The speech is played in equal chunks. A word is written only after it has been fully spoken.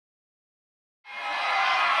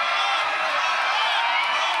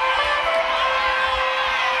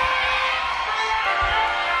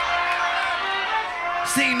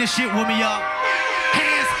Sing this shit with me, y'all.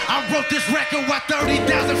 Hands, I wrote this record while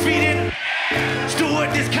 30,000 feet in.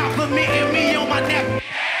 Stewardess complimenting me on my nap.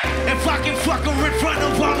 If I can fuck her in front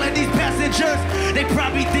of all of these passengers, they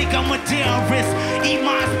probably think I'm a terrorist. Eat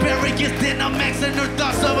my asparagus, then I'm asking her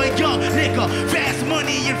thoughts of a young nigga. Fast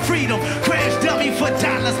money and freedom, crash dummy for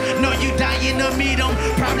dollars. Know you dying to meet them,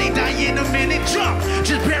 probably die in a minute. Jump,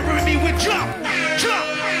 just bury me with jump. Jump,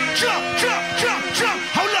 jump, jump, jump, jump.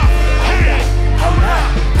 Hold up, hey, Hold up,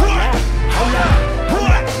 what? hold up,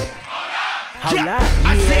 What? hold Yeah, up.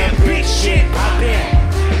 I said big shit. Hop in.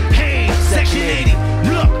 Hey, Section 80,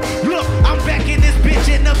 look, I'm back in this bitch,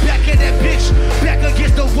 in the back of that bitch. Back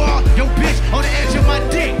against the wall, yo bitch, on the edge of my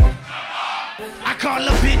dick. I call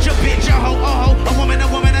a bitch, a hoe, a woman,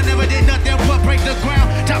 I never did nothing but break the ground,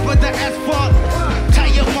 top of the asphalt.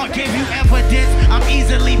 Tire mark gave you evidence, I'm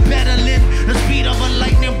easily battling the speed of a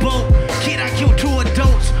lightning bolt. Kid, I killed 2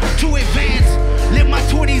 adults, 2 advanced, lived my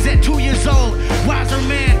 20s at 2 years old. Wiser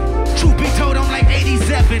man, truth be told, I'm like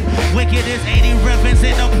 87. Wicked as 80 reverends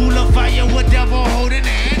in a pool of fire with devil holding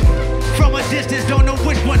hand. From a distance, don't know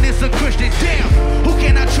which one is a Christian. Damn, who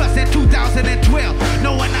can I trust in 2012?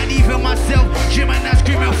 No one, not even myself. Gemini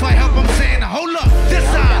screaming for help. I'm saying, hold up, this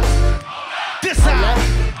side, this side.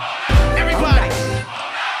 Everybody,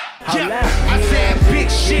 yeah, I said big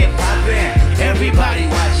shit. Everybody,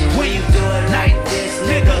 when you do it like this,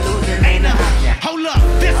 nigga, ain't a. Hold up,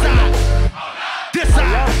 this side, this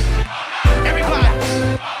side. Everybody,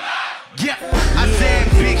 yeah, I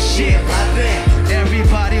said big shit.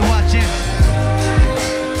 Everybody watching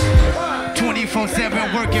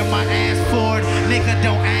 24/7 working my ass for it. Nigga,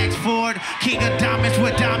 don't ask for it. King of diamonds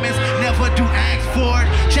with diamonds, never do ask for it.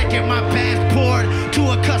 Checking my passport, too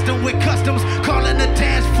accustomed with customs, calling the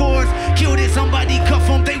task force. Killed it, somebody cuff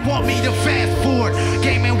them, they want me to fast forward.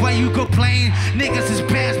 Gaming while you complain, niggas is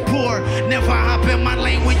passport. Never hop in my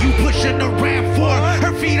lane when you pushing the ramp for.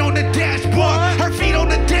 Her feet on the dashboard, her feet on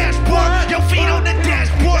the dashboard, your feet on the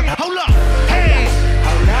dashboard. Hold up, hey,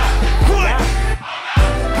 what?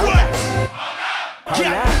 What?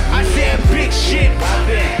 Yeah, I said big shit.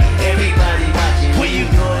 Everybody watching. When you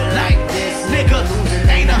do it like this, nigga,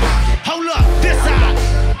 ain't a. Hold up, this side,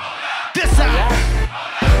 this side,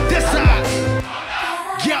 this side.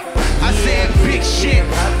 Yep, I said big shit.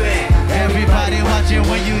 Everybody watching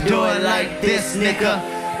when you do it like this, nigga.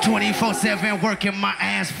 24/7 working my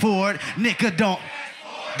ass for it. Nigga, don't.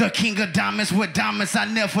 The king of diamonds with diamonds, I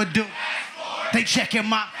never do. They checking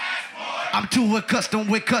my. I'm too accustomed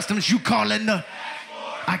with customs, you calling the.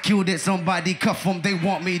 I killed it, somebody cuff them, they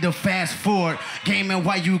want me to fast forward. Gaming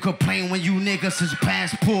while you complain when you niggas is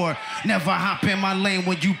passport. Never hop in my lane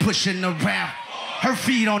when you pushing the rap. Her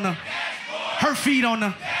feet on the, her feet on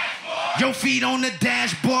the, your feet on the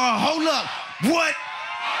dashboard. Hold up, what?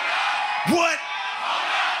 What?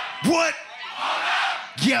 What?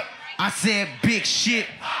 Yep, I said big shit.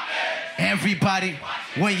 Everybody,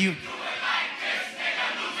 when you.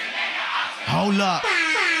 Hold up.